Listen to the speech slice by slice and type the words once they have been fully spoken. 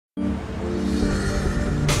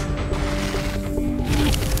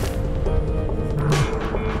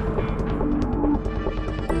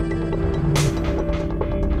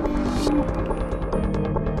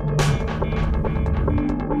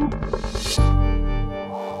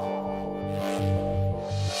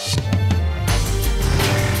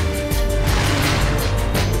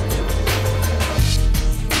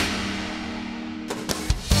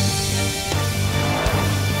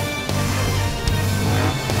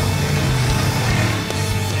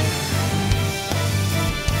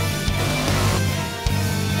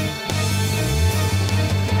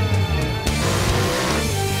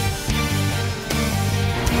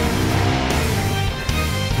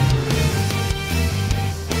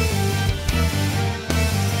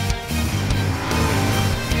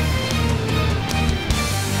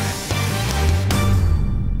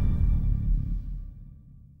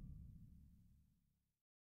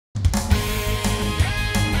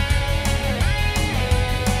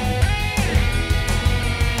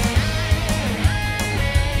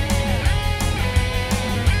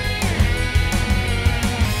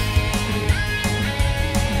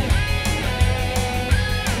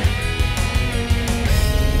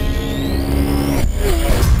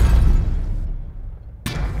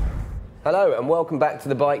and welcome back to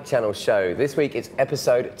the Bike Channel show. This week it's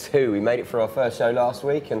episode 2. We made it for our first show last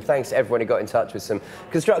week, and thanks to everyone who got in touch with some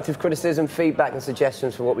constructive criticism, feedback and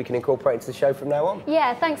suggestions for what we can incorporate into the show from now on.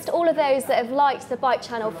 Yeah, thanks to all of those that have liked the Bike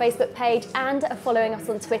Channel Facebook page and are following us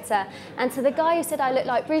on Twitter. And to the guy who said I look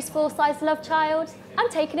like Bruce Forsyth's love child, I'm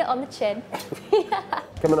taking it on the chin.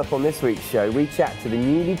 Coming up on this week's show, we chat to the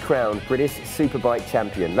newly crowned British Superbike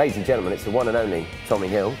champion. Ladies and gentlemen, it's the one and only Tommy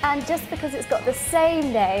Hill. And just because it's got the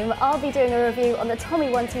same name, I'll be doing a review on the Tommy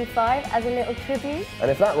 125 as a little tribute. And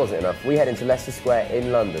if that wasn't enough, we head into Leicester Square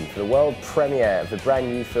in London for the world premiere of the brand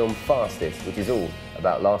new film Fastest, which is all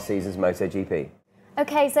about last season's MotoGP.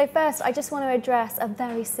 Okay, so first I just want to address a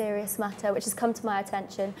very serious matter which has come to my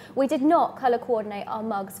attention. We did not colour coordinate our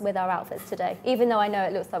mugs with our outfits today, even though I know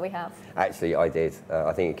it looks like we have. Actually, I did.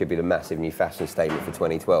 I think it could be the massive new fashion statement for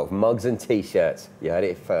 2012. Mugs and T-shirts. You heard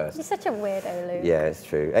it first. You're such a weirdo, Lou. Yeah, it's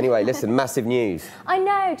true. Anyway, listen, massive news. I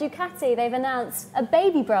know, Ducati, they've announced a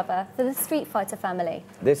baby brother for the Streetfighter family.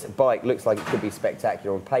 This bike looks like it could be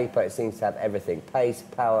spectacular. On paper, it seems to have everything. Pace,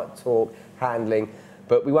 power, torque, handling.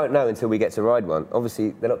 But we won't know until we get to ride one. Obviously,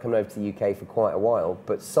 they're not coming over to the UK for quite a while,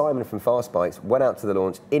 but Simon from Fast Bikes went out to the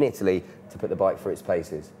launch in Italy to put the bike through its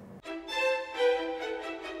paces.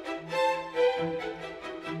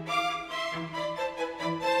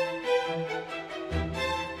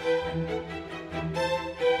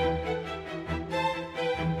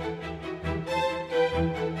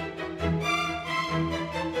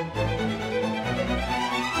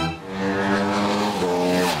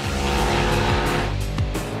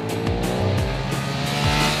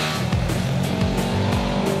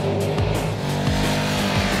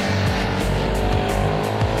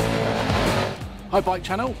 Hi Bike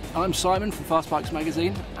Channel, I'm Simon from Fast Bikes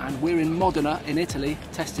magazine and we're in Modena in Italy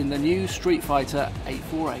testing the new Streetfighter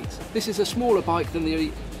 848. This is a smaller bike than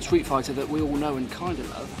the Streetfighter that we all know and kind of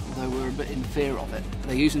love, although we're a bit in fear of it.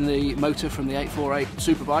 They're using the motor from the 848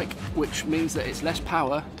 Superbike, which means that it's less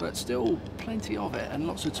power but still plenty of it and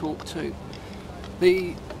lots of torque too.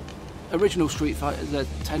 The original Streetfighter is a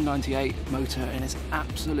 1098 motor and it's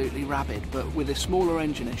absolutely rabid, but with a smaller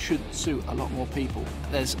engine it should suit a lot more people.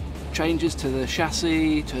 There's changes to the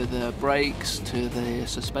chassis, to the brakes, to the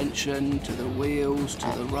suspension, to the wheels, to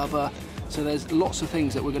the rubber. So there's lots of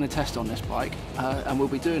things that we're going to test on this bike, and we'll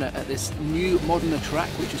be doing it at this new Modena track,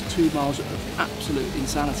 which is 2 miles of absolute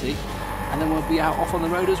insanity, and then we'll be out off on the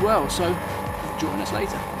road as well, so join us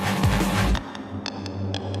later.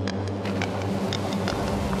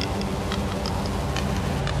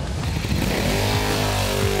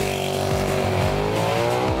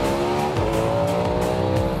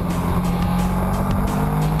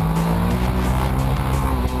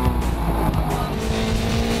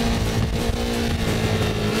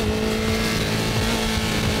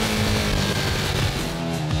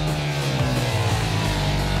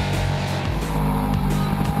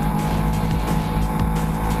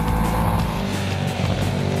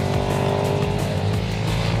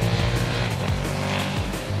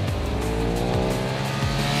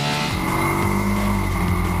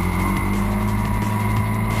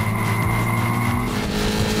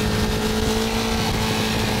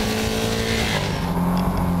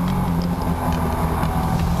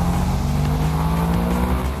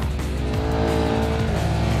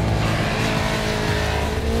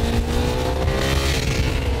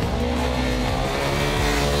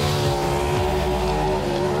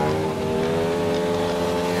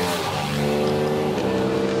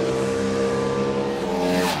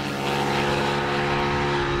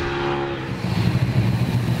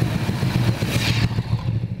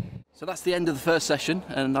 So that's the end of the first session,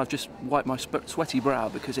 and I've just wiped my sweaty brow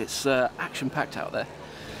because it's action-packed out there.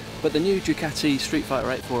 But the new Ducati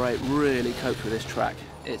Streetfighter 848 really coped with this track.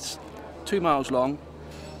 It's 2 miles long,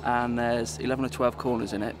 and there's 11 or 12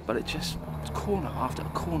 corners in it, but it's corner after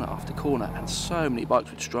corner after corner, and so many bikes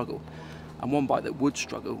would struggle. And one bike that would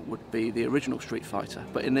struggle would be the original Streetfighter.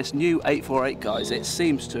 But in this new 848, guys, it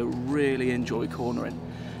seems to really enjoy cornering.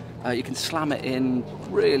 You can slam it in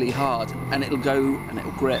really hard and it'll go and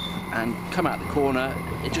it'll grip and come out the corner.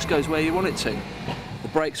 It just goes where you want it to. The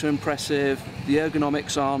brakes are impressive, the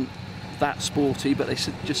ergonomics aren't that sporty, but they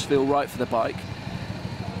just feel right for the bike.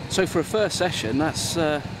 So for a first session, that's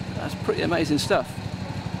pretty amazing stuff.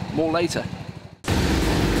 More later.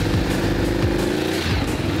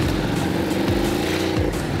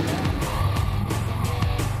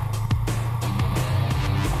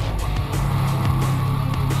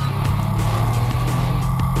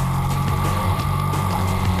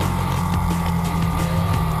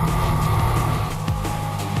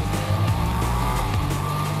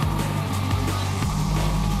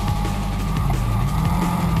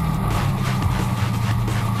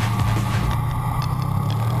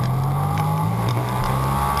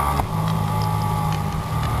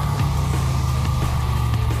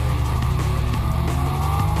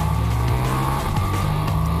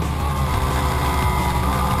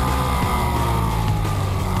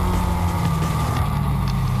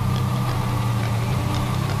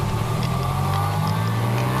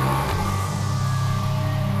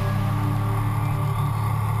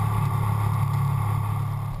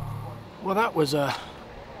 Well, that was a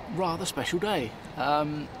rather special day.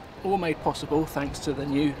 All made possible thanks to the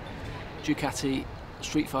new Ducati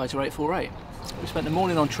Streetfighter 848. We spent the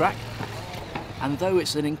morning on track, and though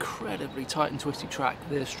it's an incredibly tight and twisty track,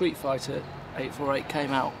 the Streetfighter 848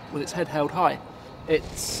 came out with its head held high.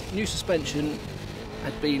 Its new suspension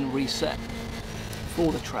had been reset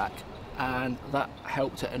for the track, and that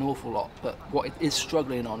helped it an awful lot, but what it is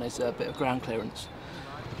struggling on is a bit of ground clearance.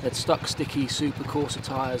 They'd stuck sticky Super Corsa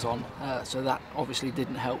tyres on, so that obviously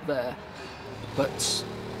didn't help there, but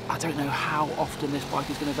I don't know how often this bike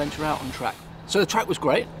is going to venture out on track. So the track was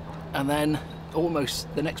great, and then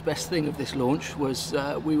almost the next best thing of this launch was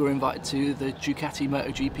we were invited to the Ducati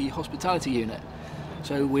MotoGP hospitality unit.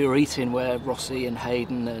 So we were eating where Rossi and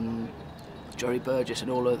Hayden and Jerry Burgess and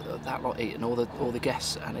all of that lot eat, and all the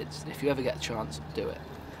guests, and if you ever get a chance, do it.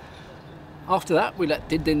 After that, we let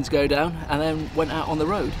Din-Dins go down and then went out on the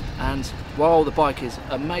road. And while the bike is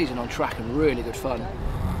amazing on track and really good fun,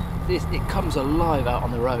 it comes alive out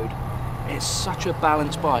on the road. It's such a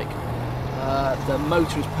balanced bike. The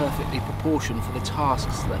motor is perfectly proportioned for the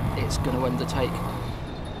tasks that it's going to undertake.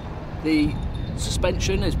 The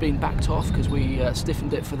suspension has been backed off because we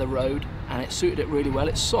stiffened it for the road, and it suited it really well.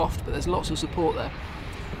 It's soft, but there's lots of support there.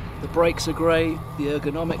 The brakes are great, the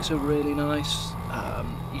ergonomics are really nice.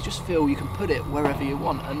 You just feel you can put it wherever you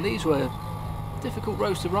want, and these were difficult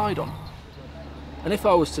roads to ride on. And if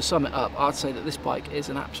I was to sum it up, I'd say that this bike is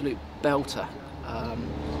an absolute belter.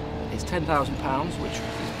 It's £10,000, which is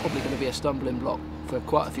probably going to be a stumbling block for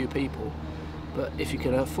quite a few people. But if you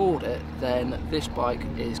can afford it, then this bike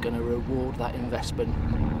is going to reward that investment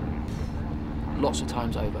lots of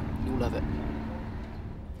times over. You'll love it.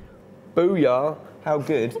 Booyah! How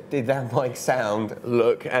good did that bike sound,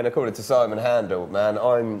 look, and according to Simon handle, man,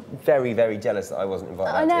 I'm very, very jealous that I wasn't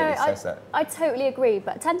invited out to hear this test set. I totally agree,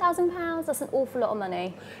 but £10,000, that's an awful lot of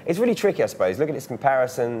money. It's really tricky, I suppose. Looking at its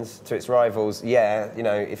comparisons to its rivals, yeah, you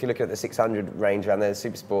know, if you look at the 600 range around there,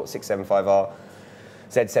 Supersport 675R,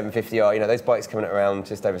 Z750R, you know, those bikes coming at around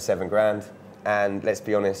just over £7,000. And let's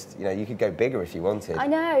be honest, you know, you could go bigger if you wanted. I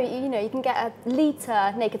know, you know, you can get a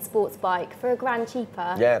litre naked sports bike for £1,000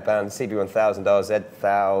 cheaper. Yeah, band CB1000R,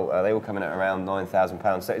 Z1000, they all come in at around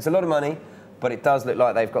 £9,000. So it's a lot of money, but it does look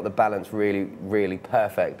like they've got the balance really, really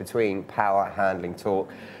perfect between power, handling,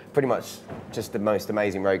 torque. Pretty much just the most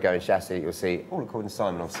amazing road-going chassis you'll see, all according to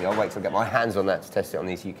Simon, obviously. I'll wait till I get my hands on that to test it on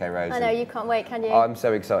these UK roads. I know, you can't wait, can you? I'm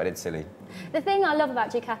so excited, it's silly. The thing I love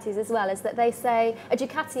about Ducatis as well is that they say a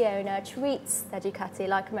Ducati owner treats their Ducati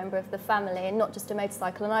like a member of the family and not just a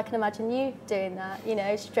motorcycle, and I can imagine you doing that, you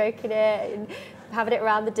know, stroking it and having it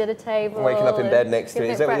around the dinner table. Waking up in bed next to it.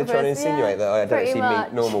 Is that what you're trying to insinuate, that I don't actually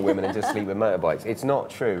meet normal women and just sleep with motorbikes? It's not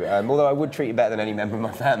true. Although I would treat you better than any member of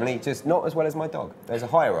my family, just not as well as my dog. There's a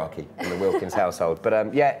hierarchy in the Wilkins household.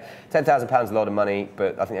 But yeah, £10,000 is a lot of money,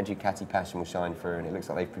 but I think their Ducati passion will shine through, and it looks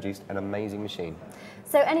like they've produced an amazing machine.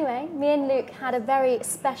 So anyway, me and Luke had a very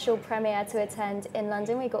special premiere to attend in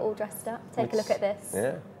London. We got all dressed up. Take a look at this.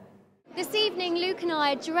 Yeah. This evening, Luke and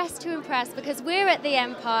I are dressed to impress because we're at the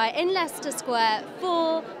Empire in Leicester Square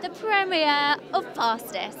for the premiere of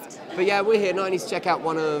Fastest. But yeah, we're here not only to check out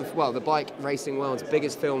one of, well, the bike racing world's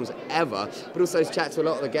biggest films ever, but also to chat to a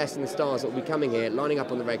lot of the guests and the stars that will be coming here, lining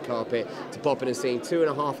up on the red carpet to pop in and seeing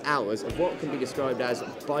 2.5 hours of what can be described as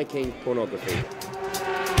biking pornography.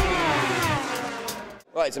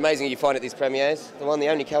 Right, it's amazing you find at these premieres. The one, the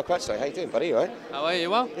only Cal Crutchlow. How you doing, buddy? You all right? How are you?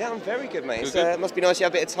 Well? Yeah, I'm very good, mate. Good, good. It must be nice you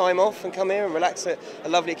have a bit of time off and come here and relax at a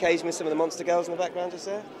lovely occasion with some of the monster girls in the background just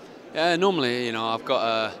there. Yeah, normally, you know, I've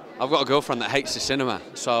got a girlfriend that hates the cinema,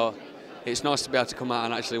 so it's nice to be able to come out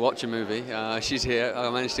and actually watch a movie. She's here. I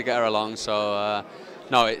managed to get her along, so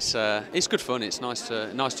no, it's good fun. It's nice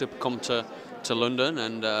to come to London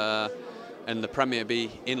and the premiere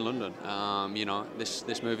be in London. You know,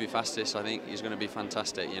 this movie Fastest, I think, is going to be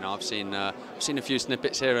fantastic. You know, I've seen a few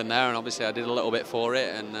snippets here and there, and obviously I did a little bit for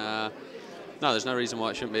it, and no, there's no reason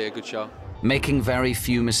why it shouldn't be a good show. Making very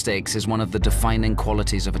few mistakes is one of the defining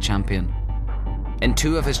qualities of a champion. In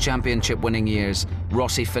 2 of his championship-winning years,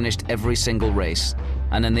 Rossi finished every single race,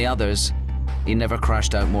 and in the others, he never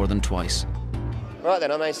crashed out more than twice. Right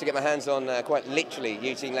then, I managed to get my hands on, quite literally,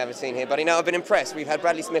 Eugene Levitine here, buddy. Now, I've been impressed. We've had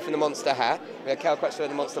Bradley Smith in the monster hat, we had Cal Crutchlow in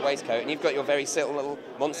the monster waistcoat, and you've got your very subtle little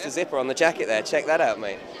monster zipper on the jacket there. Check that out,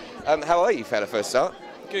 mate. How are you, fella, for a start?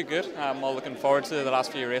 Good, good. I'm all looking forward to the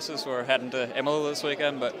last few races. We're heading to Imola this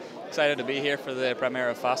weekend, but excited to be here for the premiere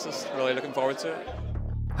of Fastest. Really looking forward to it.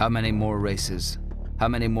 How many more races? How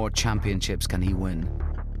many more championships can he win?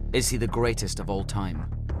 Is he the greatest of all time?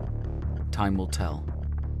 Time will tell.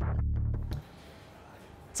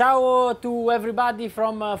 Ciao to everybody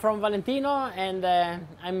from Valentino, and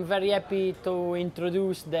I'm very happy to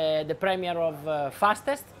introduce the premiere of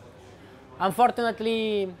Fastest.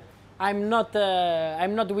 Unfortunately, I'm not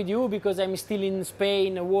with you because I'm still in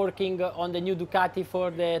Spain working on the new Ducati for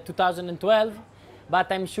the 2012.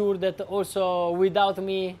 But I'm sure that also without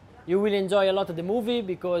me, you will enjoy a lot of the movie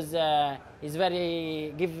because it's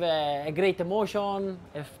give a great emotion,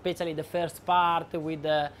 especially the first part with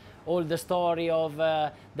all the story of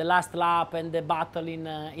the last lap and the battle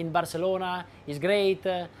in Barcelona is great.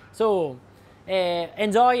 So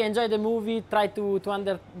enjoy the movie, try to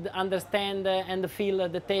understand and feel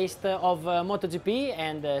the taste of MotoGP,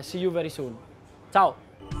 and see you very soon. Ciao.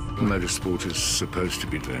 Motorsport is supposed to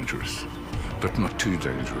be dangerous, but not too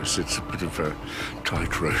dangerous. It's a bit of a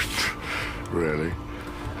tightrope, really.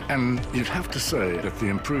 And you'd have to say that the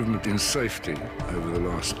improvement in safety over the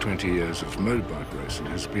last 20 years of motorbike racing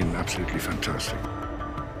has been absolutely fantastic.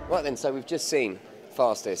 Right then, so we've just seen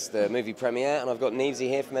Fastest, the movie premiere, and I've got Neevesy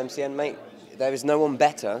here from MCN, mate. There is no one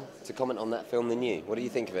better to comment on that film than you. What do you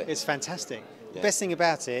think of it? It's fantastic. Yeah. The best thing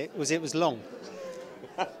about it was long.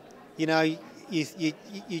 You know,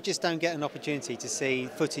 you just don't get an opportunity to see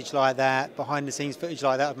footage like that, behind the scenes footage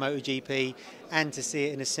like that of MotoGP, and to see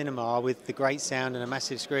it in a cinema with the great sound and a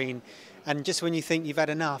massive screen. And just when you think you've had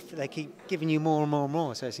enough, they keep giving you more and more and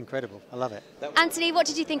more, so it's incredible. I love it. Anthony, what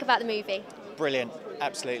did you think about the movie? Brilliant,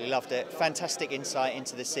 absolutely loved it. Fantastic insight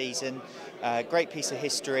into the season. Great piece of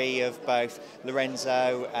history of both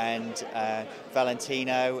Lorenzo and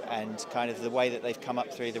Valentino, and kind of the way that they've come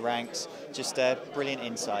up through the ranks. Just a brilliant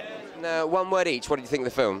insight. Now, one word each, what did you think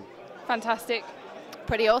of the film? Fantastic.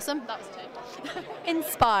 Pretty awesome. That was two.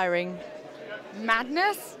 Inspiring.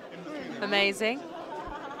 Madness. Amazing.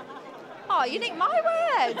 Oh, you nicked my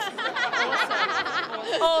words.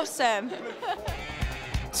 Awesome.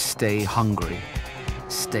 Stay hungry,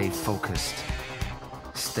 stay focused,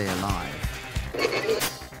 stay alive,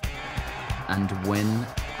 and win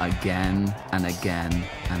again and again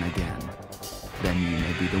and again. Then you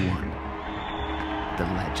may be the one, the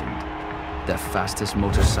legend, the fastest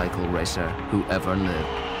motorcycle racer who ever lived.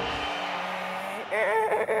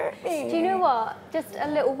 Do you know what? Just a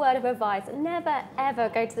little word of advice. Never, ever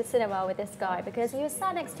go to the cinema with this guy, because he was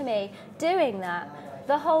sat next to me doing that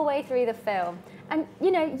the whole way through the film. And,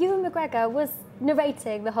 you know, Ewan McGregor was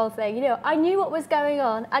narrating the whole thing. You know, I knew what was going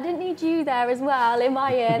on. I didn't need you there as well in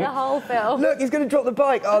my ear the whole film. Look, he's going to drop the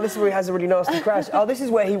bike. Oh, this is where he has a really nasty crash. Oh, this is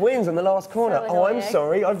where he wins on the last corner. So oh, I'm annoying.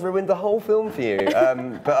 sorry, I've ruined the whole film for you.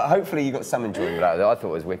 But hopefully you got some enjoyment out of it. I thought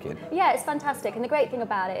it was wicked. Yeah, it's fantastic. And the great thing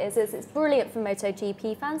about it is it's brilliant for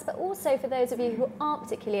MotoGP fans, but also for those of you who aren't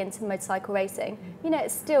particularly into motorcycle racing. You know,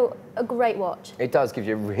 it's still a great watch. It does give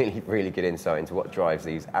you a really, really good insight into what drives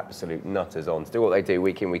these absolute nutters on to do what they do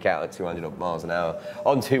week in, week out at 200 miles an hour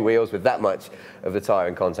on two wheels with that much of the tyre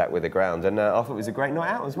in contact with the ground. And I thought it was a great night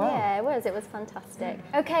out as well. Yeah, it was fantastic.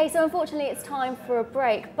 Okay, so unfortunately it's time for a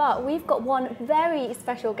break, but we've got one very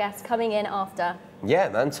special guest coming in after. Yeah,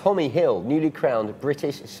 man, Tommy Hill, newly crowned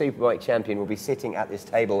British Superbike champion, will be sitting at this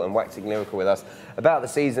table and waxing lyrical with us about the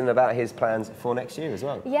season, about his plans for next year as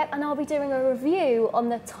well. Yep, and I'll be doing a review on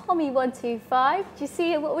the Tommy 125. Do you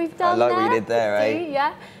see what we've done there? I like what you did there, eh?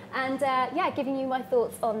 Yeah, and yeah, giving you my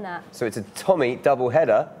thoughts on that. So it's a Tommy double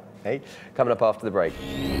header, hey, coming up after the break.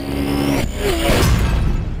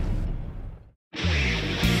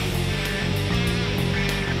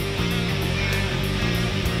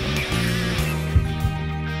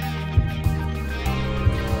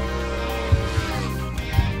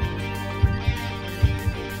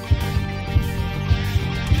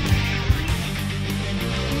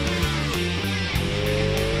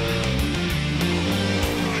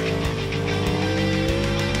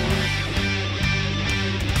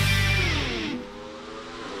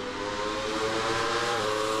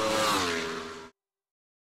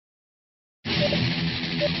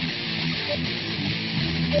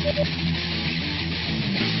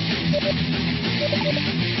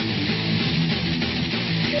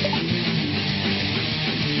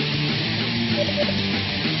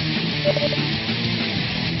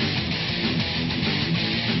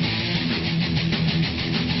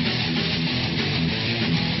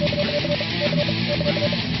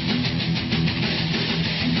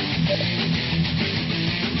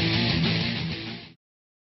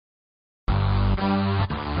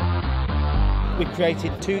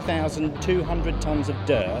 created 2,200 tonnes of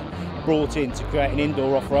dirt brought in to create an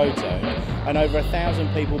indoor off-road zone, and over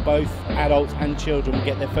 1,000 people, both adults and children, will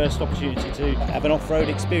get their first opportunity to have an off-road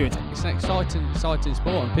experience. It's an exciting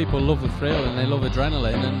sport, and people love the thrill and they love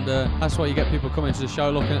adrenaline, and that's why you get people coming to the show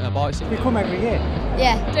looking at their bikes. We come every year.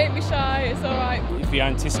 Yeah. Don't be shy, it's all right. If you're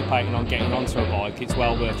anticipating on getting onto a bike, it's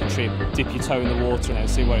well worth the trip. Dip your toe in the water and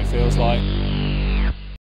see what it feels like.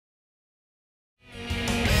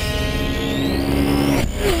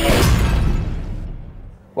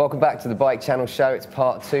 Welcome back to the Bike Channel show. It's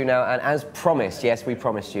part 2 now, and as promised, yes, we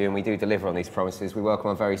promised you, and we do deliver on these promises. We welcome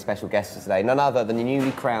our very special guest today, none other than the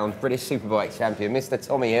newly crowned British Superbike champion, Mr.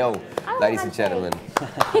 Tommy Hill, ladies and gentlemen.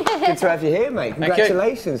 Good to have you here, mate.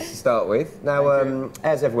 Congratulations to start with. Now,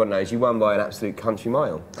 as everyone knows, you won by an absolute country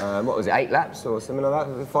mile. What was it, 8 laps or something like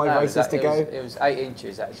that? 5 races to go? It was 8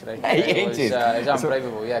 inches, actually. 8 inches? It was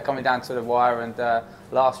unbelievable, yeah, coming down to the wire, and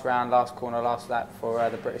last round, last corner, last lap for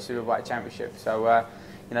the British Superbike Championship. So,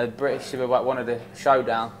 you know, the British Superbike wanted a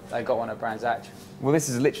showdown. They got one at Brands Hatch. Well, this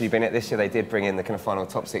has literally been it. This year they did bring in the kind of final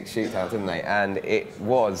top 6 shootout, didn't they? And it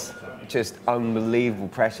was just unbelievable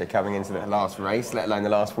pressure coming into the last race, let alone the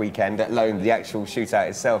last weekend, let alone the actual shootout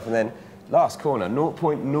itself. And then last corner,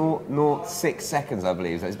 0.006 seconds, I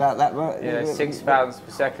believe. So it's about that, right? Yeah, 6 thousandths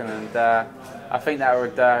per second, and I think that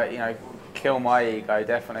would, you know, kill my ego,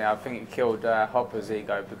 definitely. I think it killed Hopper's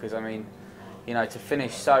ego, because, I mean, you know, to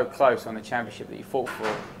finish so close on the championship that you fought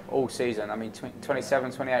for all season. I mean,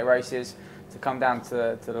 27, 28 races, to come down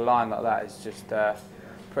to the line like that is just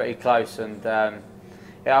pretty close. And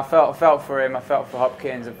yeah, I felt for him, I felt for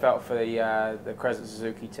Hopkins, and felt for the Crescent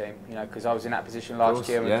Suzuki team. You know, because I was in that position last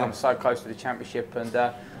year, and we come so close to the championship,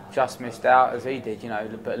 and just missed out as he did. You know,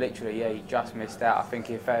 but literally, yeah, he just missed out. I think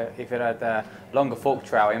if it had a longer fork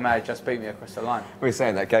trail, he may have just beat me across the line. We were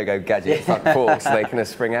saying that go gadget front forks, so they kind of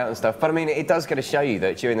spring out and stuff. But I mean, it does get to show you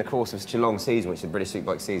that during the course of such a long season, which the British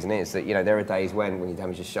Superbike season is, that, you know, there are days when you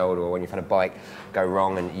damage your shoulder, or when you've had a bike go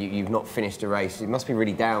wrong and you've not finished a race. It must be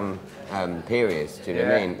really down periods. Do you know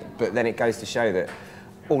what I mean? But then it goes to show that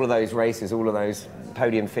all of those races, all of those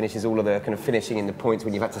podium finishes, all of the kind of finishing in the points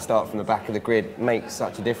when you've had to start from the back of the grid makes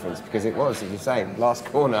such a difference, because it was, as you're saying, last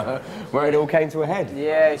corner where it all came to a head.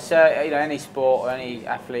 Yeah, it's, you know, any sport or any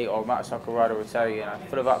athlete or motorcycle rider will tell you, you know,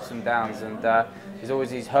 full of ups and downs, and there's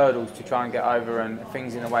always these hurdles to try and get over and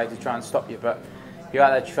things in the way to try and stop you. But you're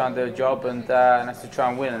out there to try and do a job, and that's to try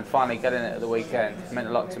and win, and finally getting it at the weekend. It meant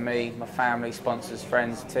a lot to me, my family, sponsors,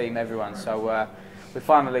 friends, team, everyone. So we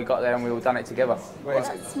finally got there, and we all done it together.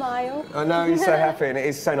 That smile. I know, you're so happy, and it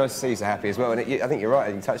is so nice to see you so happy as well. And I think you're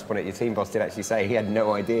right, you touched upon it, your team boss did actually say he had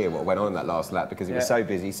no idea what went on in that last lap, because it was so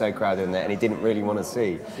busy, so crowded in there, and he didn't really want to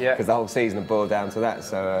see, because the whole season had boiled down to that.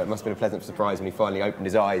 So it must have been a pleasant surprise when he finally opened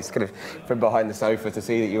his eyes, kind of from behind the sofa, to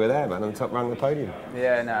see that you were there, man, on the top rung of the podium.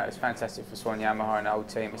 Yeah, no, it was fantastic for Swan Yamaha and the whole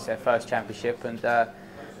team. It's their first championship, and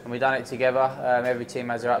we've done it together. Every team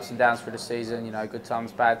has their ups and downs for the season, you know, good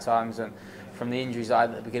times, bad times, and from the injuries I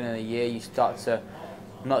had at the beginning of the year, you start to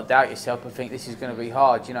not doubt yourself and think this is going to be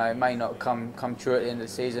hard. You know, it may not come true at the end of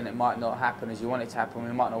the season. It might not happen as you want it to happen.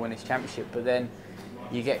 We might not win this championship, but then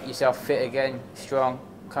you get yourself fit again, strong,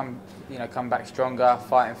 come back stronger,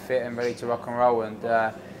 fighting fit and ready to rock and roll. And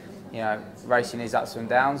you know, racing is ups and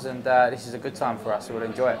downs, and this is a good time for us, so we'll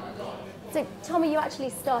enjoy it. So, Tommy, you actually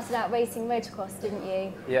started out racing motocross, didn't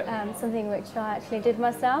you? Yeah. Something which I actually did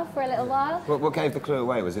myself for a little while. What gave the clue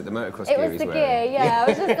away? Was it the motocross gear? It was the gear, yeah. I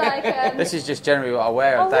was just like... This is just generally what I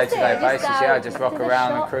wear on a day-to-day basis. Yeah, I just rock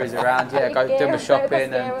around and cruise around. Yeah, go do my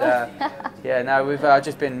shopping, and yeah, no, we've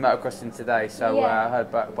just been motocrossing today. So I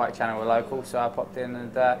heard Bike Channel were local, so I popped in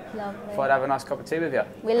and thought I'd have a nice cup of tea with you.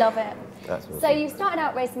 We love it. That's awesome. So you started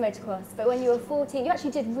out racing motocross, but when you were 14, you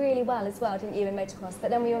actually did really well as well, didn't you, in motocross?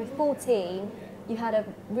 But then when you were 14, you had a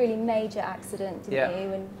really major accident, didn't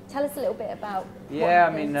you? And tell us a little bit about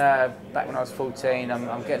I mean, back when I was 14,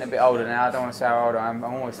 I'm getting a bit older now. I don't want to say how old I am.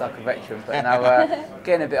 I'm almost like a veteran, but now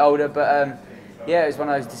getting a bit older. But yeah, it was one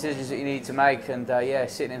of those decisions that you need to make. And yeah,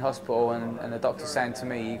 sitting in hospital and the doctor saying to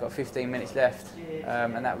me, "You've got 15 minutes left,"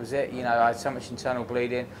 and that was it. You know, I had so much internal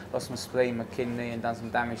bleeding, lost my spleen, my kidney, and done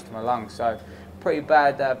some damage to my lungs. So pretty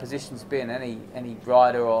bad position to be in, any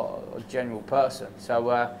rider or general person.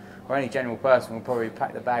 So. Or any general person will probably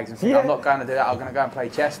pack the bags and think, I'm not going to do that, I'm going to go and play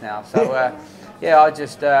chess now. So yeah, I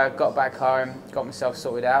just got back home, got myself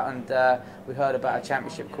sorted out, and we heard about a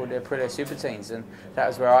championship called the Aprilia Super Teens, and that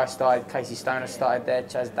was where I started. Casey Stoner started there,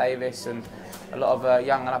 Chaz Davis, and a lot of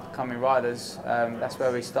young and up-and-coming riders. That's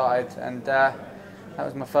where we started, and that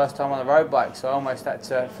was my first time on the road bike, so I almost had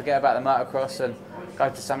to forget about the motocross and go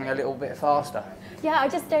to something a little bit faster. Yeah, I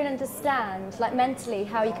just don't understand, like mentally,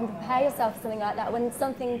 how you can prepare yourself for something like that when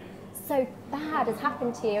something so bad has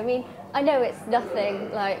happened to you. I mean, I know it's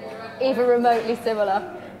nothing like even remotely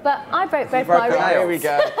similar, but I broke both my wrists. Here we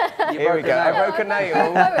go. Here we go. I broke a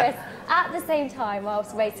nail. At the same time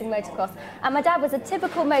whilst racing motocross, and my dad was a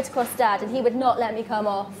typical motocross dad, and he would not let me come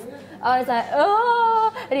off. I was like,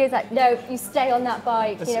 oh, and he was like, no, you stay on that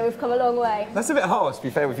bike. You know, we've come a long way. That's a bit harsh, to be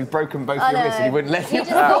fair. If you've broken both your wrists and you wouldn't let you. It's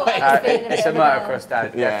a motocross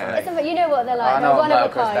dad. Yeah. You know what they're like. They're one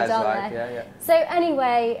of a kind, aren't they? Yeah. So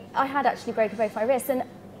anyway, I had actually broken both my wrists, and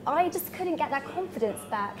I just couldn't get that confidence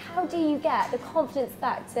back. How do you get the confidence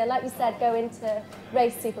back to, like you said, go into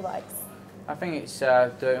race superbikes? I think it's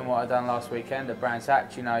doing what I done last weekend at Brands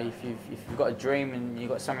Hatch. You know, if you've got a dream and you've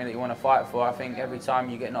got something that you want to fight for, I think every time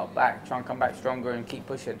you get knocked back, try and come back stronger and keep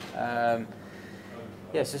pushing.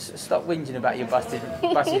 Yeah, so stop whinging about your busted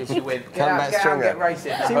issue with. Get out and get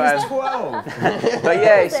racing. She was 12. But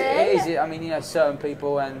yeah, it is. I mean, you know, certain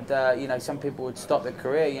people and you know, some people would stop their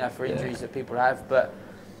career, you know, for injuries that people have. But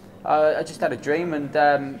I just had a dream,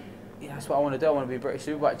 and yeah, that's what I want to do. I want to be British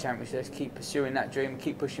Superbike champion. So let's keep pursuing that dream,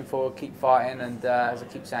 keep pushing forward, keep fighting, and as I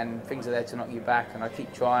keep saying, things are there to knock you back, and I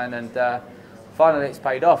keep trying, and finally it's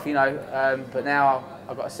paid off, you know. But now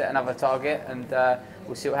I've got to set another target, and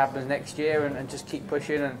we'll see what happens next year, and just keep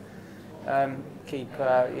pushing, and keep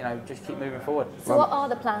you know, just keep moving forward. So what are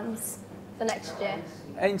the plans for next year?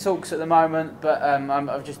 In talks at the moment, but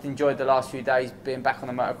I've just enjoyed the last few days being back on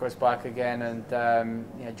the motocross bike again, and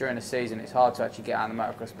you know, during the season it's hard to actually get on the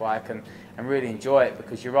motocross bike and really enjoy it,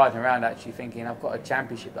 because you're riding around actually thinking, I've got a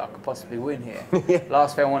championship that I could possibly win here.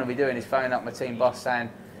 Last thing I want to be doing is phoning up my team boss saying,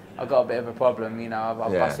 I've got a bit of a problem, you know,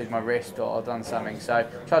 I've busted my wrist or done something. So I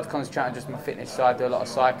tried to concentrate on just my fitness side, do a lot of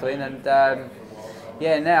cycling, and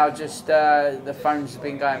yeah, now just the phone's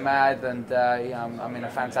been going mad, and you know, I'm in a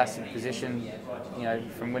fantastic position, you know,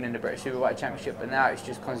 from winning the British Superbike Championship, but now it's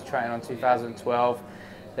just concentrating on 2012.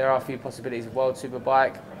 There are a few possibilities of World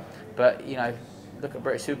Superbike, but you know, look at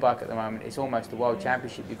British Superbike at the moment, it's almost a World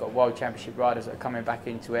Championship. You've got World Championship riders that are coming back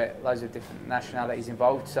into it, loads of different nationalities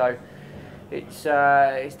involved, so it's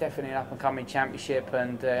definitely an up-and-coming championship,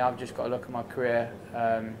 and I've just got to look at my career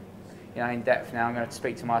you know, in depth now. I'm going to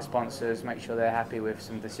speak to my sponsors, make sure they're happy with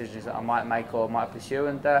some decisions that I might make or might pursue,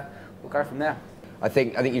 and we'll go from there. I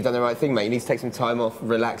think you've done the right thing, mate. You need to take some time off,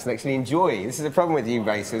 relax, and actually enjoy. This is the problem with you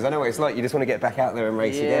racers. I know what it's like. You just want to get back out there and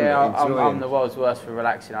race again. Yeah, I'm the world's worst for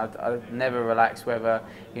relaxing. I never relax. Whether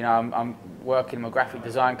you know, I'm working in a graphic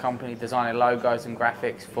design company, designing logos and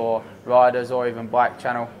graphics for riders, or even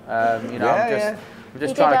Bikechannel. You know, I'm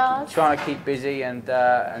just trying to keep busy and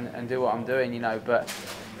do what I'm doing. You know, but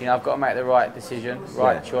you know, I've got to make the right decision,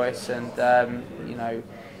 right choice, and you know.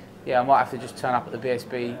 Yeah, I might have to just turn up at the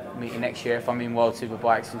BSB meeting next year if I'm in World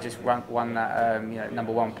Superbikes and just run that you know,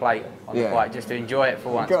 #1 plate on the bike just to enjoy it for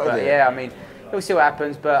once. But yeah, I mean, we'll see what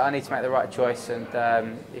happens, but I need to make the right choice, and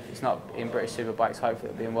if it's not in British Superbikes,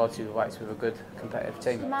 hopefully it'll be in World Superbikes with a good competitive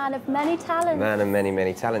team. Man of many talents. Man of many,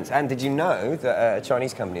 many talents. And did you know that a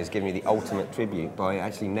Chinese company has given you the ultimate tribute by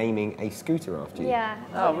actually naming a scooter after you? Yeah.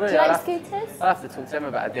 Oh, really? Do you like scooters? I'll have to talk to them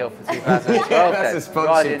about a deal for 2012. That's a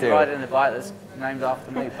sponsored deal. Riding the bike that's named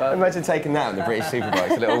after me. Perfect. Imagine taking that on the British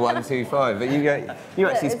Superbikes, a little 125. But you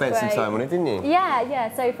actually spent some time on it, didn't you?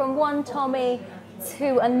 Yeah. So from one Tommy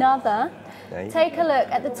to another, take a look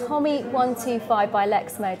at the Tommy 125 by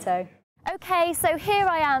Lex Moto. Okay, so here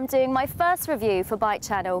I am doing my first review for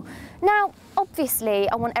Bikechannel. Now, obviously,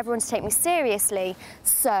 I want everyone to take me seriously,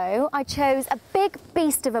 so I chose a big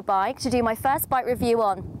beast of a bike to do my first bike review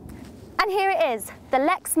on. And here it is, the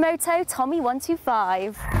Lex Moto Tommy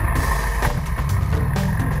 125.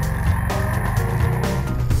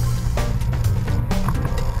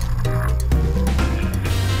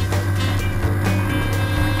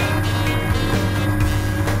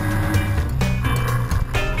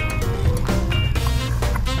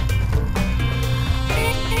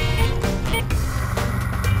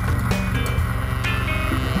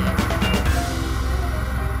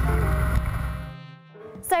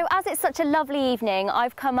 So as it's such a lovely evening,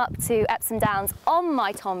 I've come up to Epsom Downs on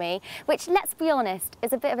my Tommy, which, let's be honest,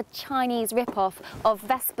 is a bit of a Chinese rip-off of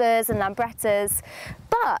Vespas and Lambrettas.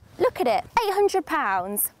 But look at it,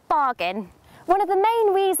 £800, bargain. One of the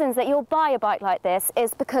main reasons that you'll buy a bike like this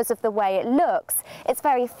is because of the way it looks. It's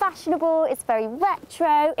very fashionable, it's very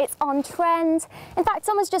retro, it's on trend. In fact,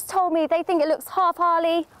 someone's just told me they think it looks half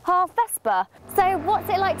Harley, half Vespa. So what's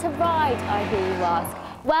it like to ride, I hear you ask?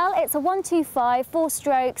 Well, it's a 125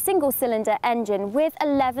 4-stroke single-cylinder engine with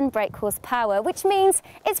 11 brake horsepower, which means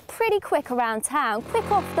it's pretty quick around town, quick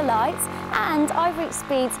off the lights, and I've reached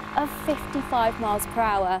speeds of 55 miles per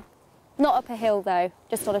hour. Not up a hill though,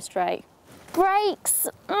 just on a straight. Brakes,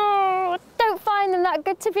 don't find them that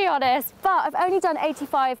good to be honest, but I've only done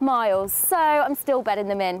 85 miles, so I'm still bedding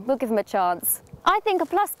them in. We'll give them a chance. I think a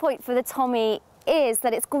plus point for the Tommy is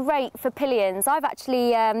that it's great for pillions. I've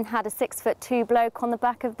actually had a 6'2" bloke on the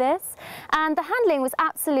back of this, and the handling was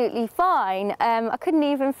absolutely fine. I couldn't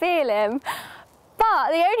even feel him.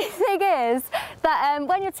 But the only thing is that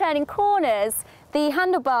when you're turning corners, the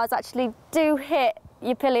handlebars actually do hit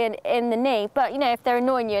your pillion in the knee, but you know, if they're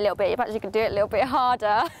annoying you a little bit, you actually can do it a little bit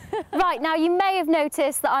harder. Right, now you may have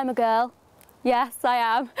noticed that I'm a girl. Yes, I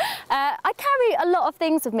am. I carry a lot of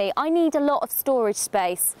things with me. I need a lot of storage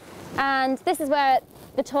space, and this is where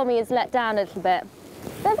the Tommy is let down a little bit.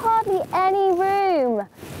 There's hardly any room.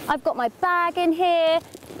 I've got my bag in here,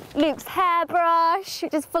 Luke's hairbrush,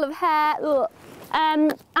 which is full of hair,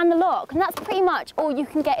 and the lock, and that's pretty much all you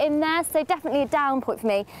can get in there, so definitely a down point for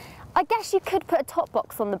me. I guess you could put a top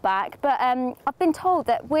box on the back, but I've been told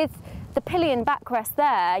that with the pillion backrest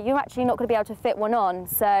there, you're actually not going to be able to fit one on,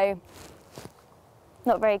 so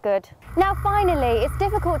not very good. Now finally, it's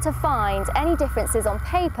difficult to find any differences on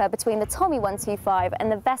paper between the Tommy 125 and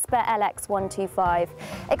the Vespa LX 125,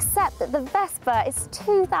 except that the Vespa is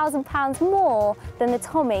 £2,000 more than the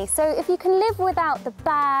Tommy, so if you can live without the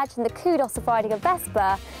badge and the kudos of riding a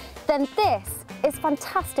Vespa, then this is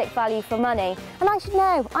fantastic value for money. And I should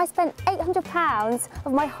know, I spent £800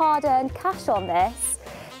 of my hard-earned cash on this.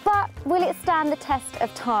 But will it stand the test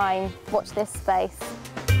of time? Watch this space.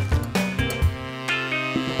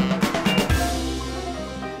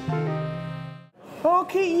 Oh,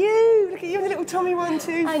 look at you! Look at you in the little Tommy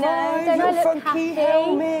 125. I know, don't I look funky happy?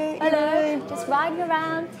 helmet. Hello, just riding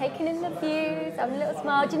around, taking in the views, having a little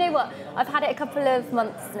smile. Do you know what? I've had it a couple of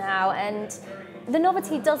months now, and the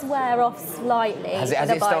novelty does wear off slightly. Has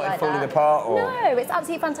it started falling apart? Or? No, it's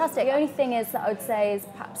absolutely fantastic. The only thing is that I would say is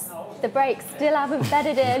perhaps the brakes still haven't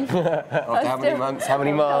bedded in. After how many months? How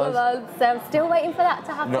many miles? So I'm still waiting for that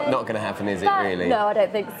to happen. Not going to happen, is it, really? No, I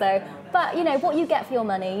don't think so. But, you know, what you get for your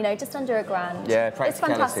money, you know, just under £1,000. Yeah, practicality. It's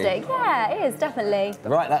fantastic. Yeah, it is, definitely.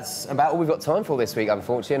 Right, that's about all we've got time for this week,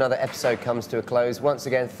 unfortunately. Another episode comes to a close. Once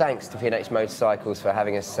again, thanks to P&H Motorcycles for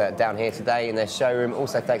having us down here today in their showroom.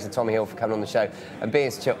 Also, thanks to Tommy Hill for coming on the show and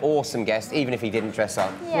being such an awesome guest, even if he didn't dress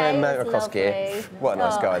up. Yeah, wearing motocross gear. What a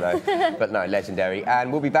nice guy, though. But no, legendary.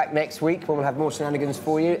 And we'll be back next week when we'll have more shenanigans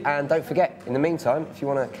for you. And don't forget, in the meantime, if you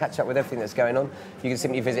want to catch up with everything that's going on, you can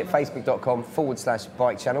simply visit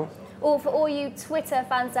facebook.com/Bikechannel. Or for all you Twitter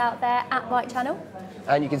fans out there, @Bikechannel.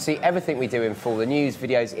 And you can see everything we do in full, the news,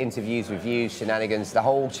 videos, interviews, reviews, shenanigans, the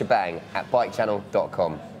whole shebang at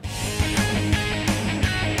bikechannel.com.